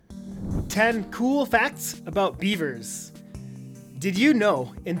10 cool facts about beavers. Did you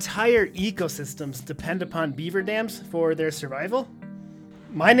know entire ecosystems depend upon beaver dams for their survival?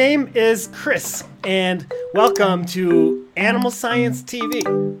 My name is Chris, and welcome to Animal Science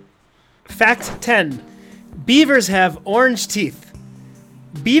TV. Fact 10. Beavers have orange teeth.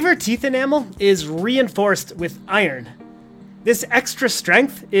 Beaver teeth enamel is reinforced with iron. This extra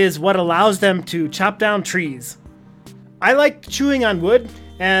strength is what allows them to chop down trees. I like chewing on wood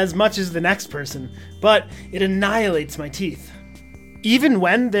as much as the next person, but it annihilates my teeth. Even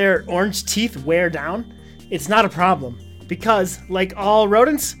when their orange teeth wear down, it's not a problem because, like all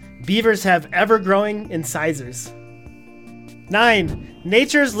rodents, beavers have ever-growing incisors. 9.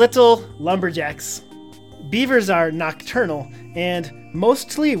 Nature's little lumberjacks. Beavers are nocturnal and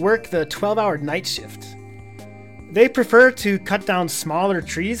mostly work the 12-hour night shift. They prefer to cut down smaller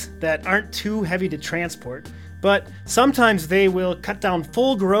trees that aren't too heavy to transport, but sometimes they will cut down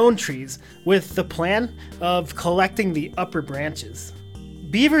full-grown trees with the plan of collecting the upper branches.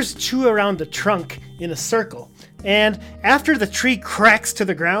 Beavers chew around the trunk in a circle, and after the tree cracks to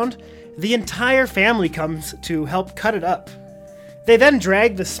the ground, the entire family comes to help cut it up. They then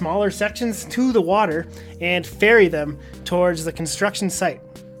drag the smaller sections to the water and ferry them towards the construction site.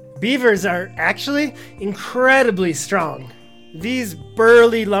 Beavers are actually incredibly strong. These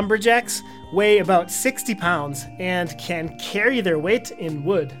burly lumberjacks weigh about 60 pounds and can carry their weight in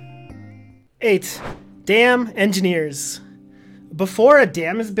wood. 8. Dam engineers. Before a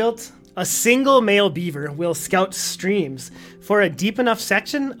dam is built, a single male beaver will scout streams for a deep enough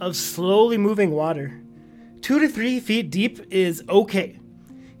section of slowly moving water. 2 to 3 feet deep is okay.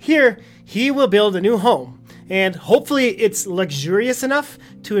 Here, he will build a new home, and hopefully it's luxurious enough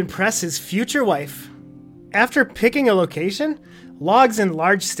to impress his future wife. After picking a location, logs and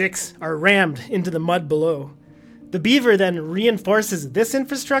large sticks are rammed into the mud below. The beaver then reinforces this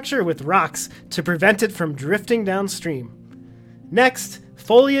infrastructure with rocks to prevent it from drifting downstream. Next,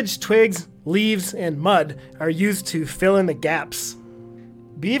 foliage, twigs, leaves, and mud are used to fill in the gaps.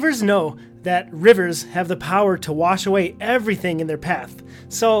 Beavers know that rivers have the power to wash away everything in their path,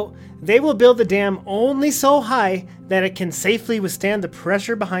 so they will build the dam only so high that it can safely withstand the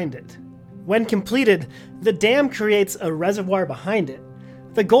pressure behind it. When completed, the dam creates a reservoir behind it.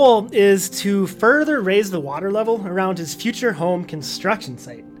 The goal is to further raise the water level around his future home construction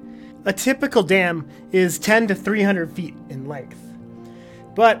site. A typical dam is 10 to 300 feet in length.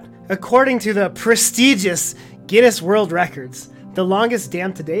 But according to the prestigious Guinness World Records, the longest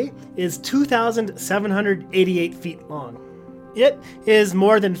dam today is 2,788 feet long. It is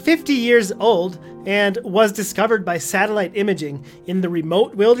more than 50 years old and was discovered by satellite imaging in the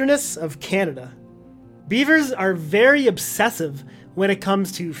remote wilderness of Canada. Beavers are very obsessive when it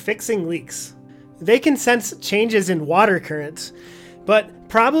comes to fixing leaks. They can sense changes in water currents, but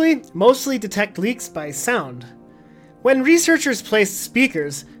probably mostly detect leaks by sound. When researchers placed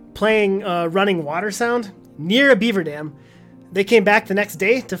speakers playing a running water sound near a beaver dam, they came back the next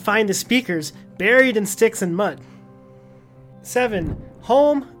day to find the speakers buried in sticks and mud. 7.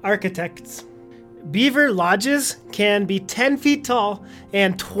 Home architects. Beaver lodges can be 10 feet tall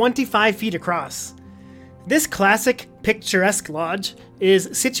and 25 feet across. This classic, picturesque lodge is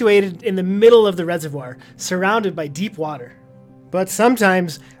situated in the middle of the reservoir, surrounded by deep water. But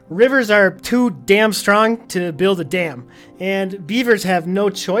sometimes, rivers are too damn strong to build a dam, and beavers have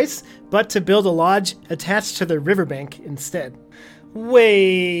no choice but to build a lodge attached to the riverbank instead.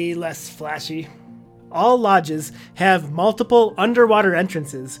 Way less flashy. All lodges have multiple underwater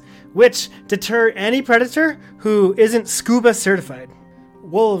entrances, which deter any predator who isn't scuba certified.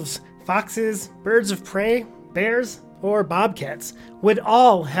 Wolves, foxes, birds of prey, bears, or bobcats would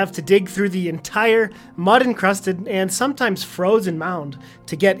all have to dig through the entire mud-encrusted and sometimes frozen mound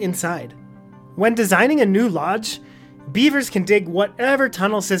to get inside. When designing a new lodge, beavers can dig whatever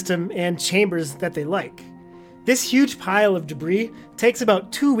tunnel system and chambers that they like. This huge pile of debris takes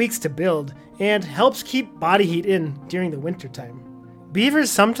about 2 weeks to build and helps keep body heat in during the wintertime. Beavers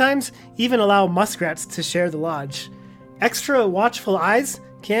sometimes even allow muskrats to share the lodge. Extra watchful eyes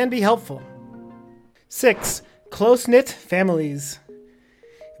can be helpful. 6. Close-knit families.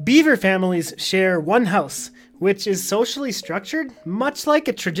 Beaver families share one house, which is socially structured much like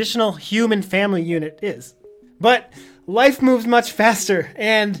a traditional human family unit is. But life moves much faster,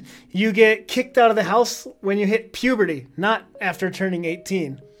 and you get kicked out of the house when you hit puberty, not after turning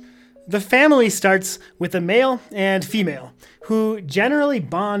 18. The family starts with a male and female, who generally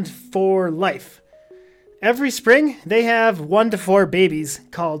bond for life. Every spring, they have 1 to 4 babies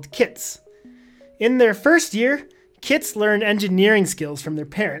called kits. In their first year, kits learn engineering skills from their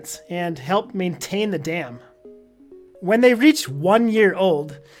parents and help maintain the dam. When they reach 1 year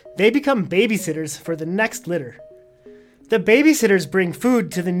old, they become babysitters for the next litter. The babysitters bring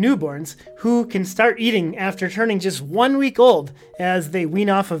food to the newborns, who can start eating after turning just 1 week old as they wean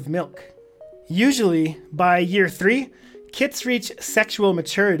off of milk. Usually, by year 3, kits reach sexual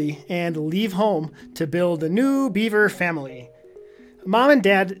maturity and leave home to build a new beaver family. Mom and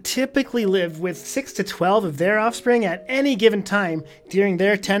dad typically live with 6 to 12 of their offspring at any given time during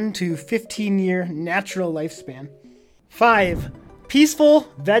their 10 to 15 year natural lifespan. 5. Peaceful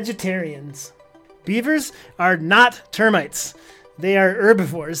vegetarians. Beavers are not termites. They are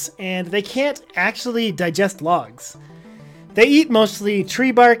herbivores, and they can't actually digest logs. They eat mostly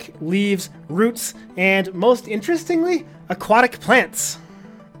tree bark, leaves, roots, and most interestingly, aquatic plants.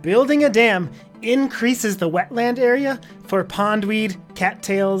 Building a dam increases the wetland area for pondweed,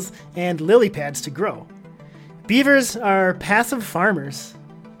 cattails, and lily pads to grow. Beavers are passive farmers.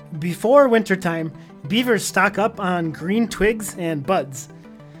 Before wintertime, beavers stock up on green twigs and buds.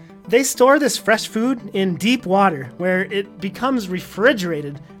 They store this fresh food in deep water where it becomes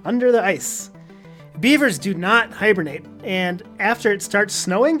refrigerated under the ice. Beavers do not hibernate, and after it starts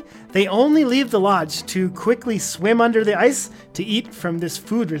snowing, they only leave the lodge to quickly swim under the ice to eat from this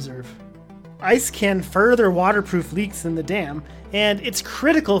food reserve. Ice can further waterproof leaks in the dam, and it's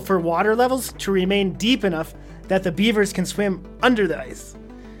critical for water levels to remain deep enough that the beavers can swim under the ice.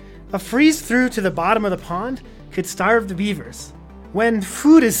 A freeze through to the bottom of the pond could starve the beavers. When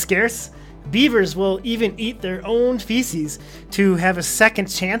food is scarce, beavers will even eat their own feces to have a second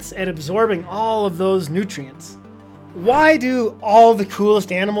chance at absorbing all of those nutrients. Why do all the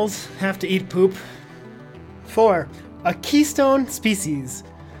coolest animals have to eat poop? 4. A keystone species.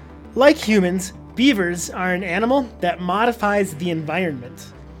 Like humans, beavers are an animal that modifies the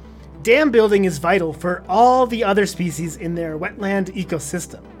environment. Dam building is vital for all the other species in their wetland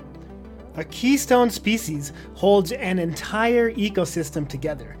ecosystem. A keystone species holds an entire ecosystem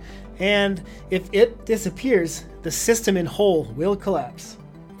together, and if it disappears, the system in whole will collapse.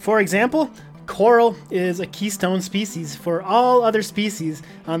 For example, coral is a keystone species for all other species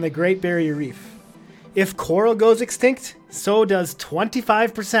on the Great Barrier Reef. If coral goes extinct, so does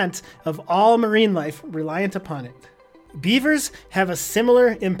 25% of all marine life reliant upon it. Beavers have a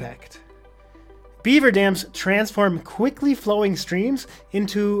similar impact. Beaver dams transform quickly flowing streams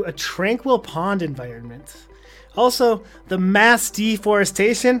into a tranquil pond environment. Also, the mass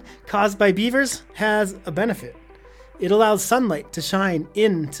deforestation caused by beavers has a benefit. It allows sunlight to shine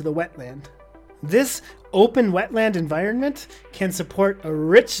into the wetland. This open wetland environment can support a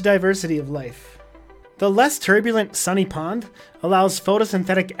rich diversity of life. The less turbulent sunny pond allows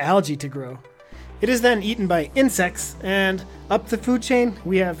photosynthetic algae to grow. It is then eaten by insects, and up the food chain,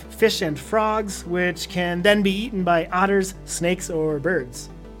 we have fish and frogs, which can then be eaten by otters, snakes, or birds.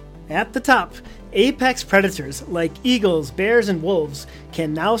 At the top, apex predators like eagles, bears, and wolves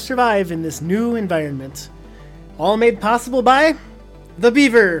can now survive in this new environment. All made possible by the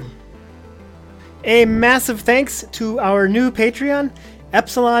beaver. A massive thanks to our new Patreon,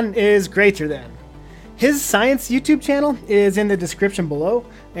 Epsilon is Greater Than. His science YouTube channel is in the description below,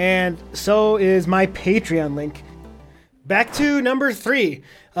 and so is my Patreon link. Back to number 3,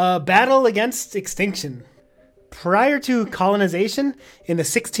 battle against extinction. Prior to colonization in the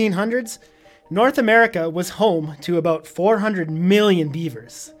 1600s, North America was home to about 400 million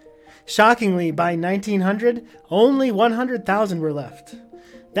beavers. Shockingly, by 1900, only 100,000 were left.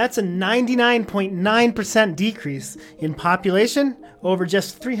 That's a 99.9% decrease in population over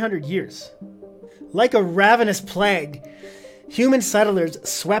just 300 years. Like a ravenous plague, human settlers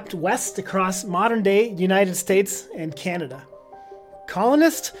swept west across modern-day United States and Canada.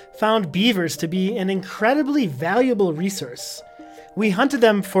 Colonists found beavers to be an incredibly valuable resource. We hunted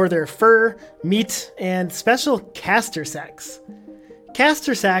them for their fur, meat, and special castor sacs.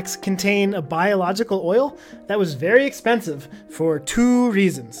 Castor sacs contain a biological oil that was very expensive for 2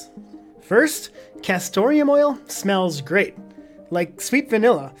 reasons. First, castoreum oil smells great, like sweet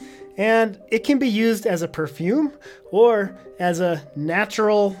vanilla, and it can be used as a perfume or as a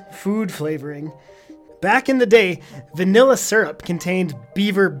natural food flavoring. Back in the day, vanilla syrup contained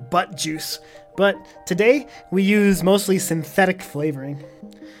beaver butt juice, but today we use mostly synthetic flavoring.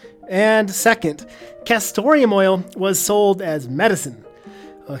 And second, castoreum oil was sold as medicine,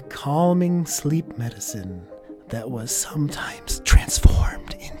 a calming sleep medicine that was sometimes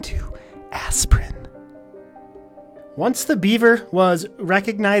transformed into aspirin. Once the beaver was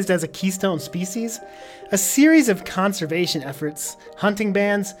recognized as a keystone species, a series of conservation efforts, hunting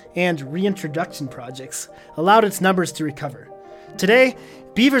bans, and reintroduction projects allowed its numbers to recover. Today,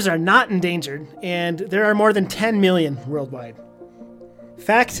 beavers are not endangered, and there are more than 10 million worldwide.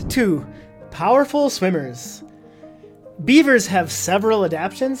 Fact 2. Powerful swimmers. Beavers have several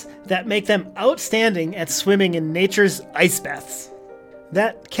adaptations that make them outstanding at swimming in nature's ice baths.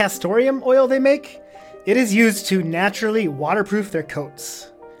 That castoreum oil they make, it is used to naturally waterproof their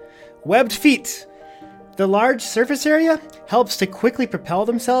coats. Webbed feet. The large surface area helps to quickly propel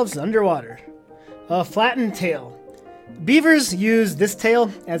themselves underwater. A flattened tail. Beavers use this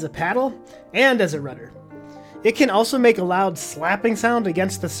tail as a paddle and as a rudder. It can also make a loud slapping sound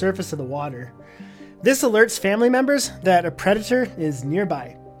against the surface of the water. This alerts family members that a predator is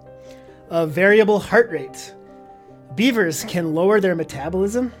nearby. A variable heart rate. Beavers can lower their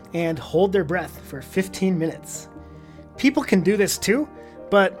metabolism and hold their breath for 15 minutes. People can do this too,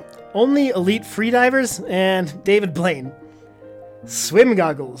 but only elite freedivers and David Blaine. Swim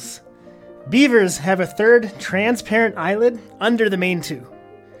goggles. Beavers have a third transparent eyelid under the main two.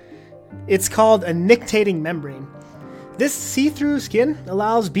 It's called a nictating membrane. This see-through skin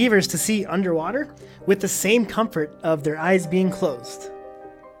allows beavers to see underwater with the same comfort of their eyes being closed.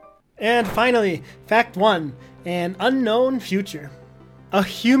 And finally, fact 1, an unknown future. A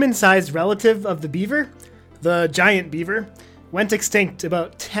human-sized relative of the beaver, the giant beaver, went extinct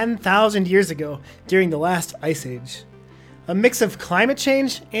about 10,000 years ago during the last ice age. A mix of climate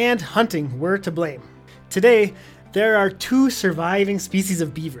change and hunting were to blame. Today, there are 2 surviving species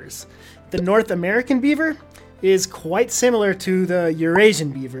of beavers. The North American beaver is quite similar to the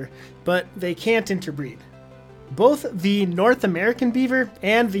Eurasian beaver, but they can't interbreed. Both the North American beaver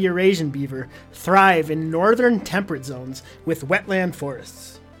and the Eurasian beaver thrive in northern temperate zones with wetland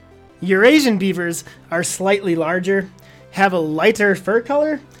forests. Eurasian beavers are slightly larger, have a lighter fur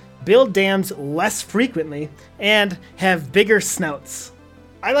color, build dams less frequently, and have bigger snouts.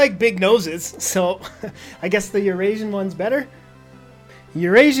 I like big noses, so I guess the Eurasian one's better.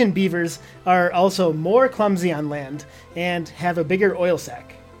 Eurasian beavers are also more clumsy on land and have a bigger oil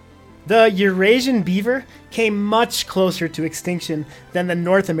sac. The Eurasian beaver came much closer to extinction than the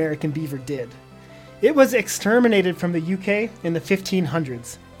North American beaver did. It was exterminated from the UK in the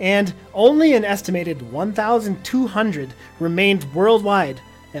 1500s, and only an estimated 1,200 remained worldwide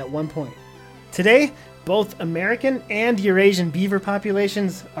at one point. Today, both American and Eurasian beaver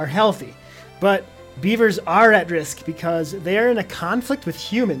populations are healthy, but beavers are at risk because they are in a conflict with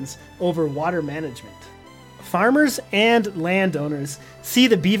humans over water management. Farmers and landowners see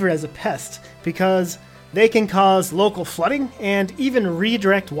the beaver as a pest because they can cause local flooding and even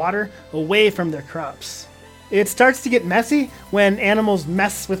redirect water away from their crops. It starts to get messy when animals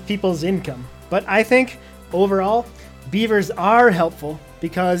mess with people's income, but I think overall, beavers are helpful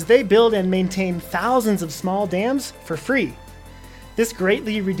because they build and maintain thousands of small dams for free. This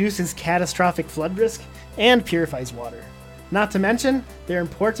greatly reduces catastrophic flood risk and purifies water. Not to mention their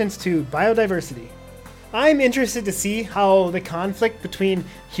importance to biodiversity. I'm interested to see how the conflict between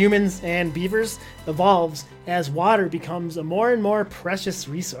humans and beavers evolves as water becomes a more and more precious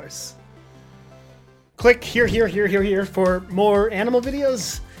resource. Click here for more animal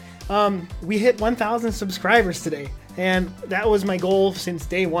videos. We hit 1,000 subscribers today, and that was my goal since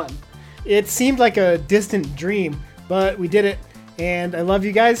day one. It seemed like a distant dream, but we did it, and I love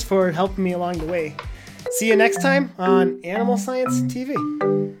you guys for helping me along the way. See you next time on Animal Science TV.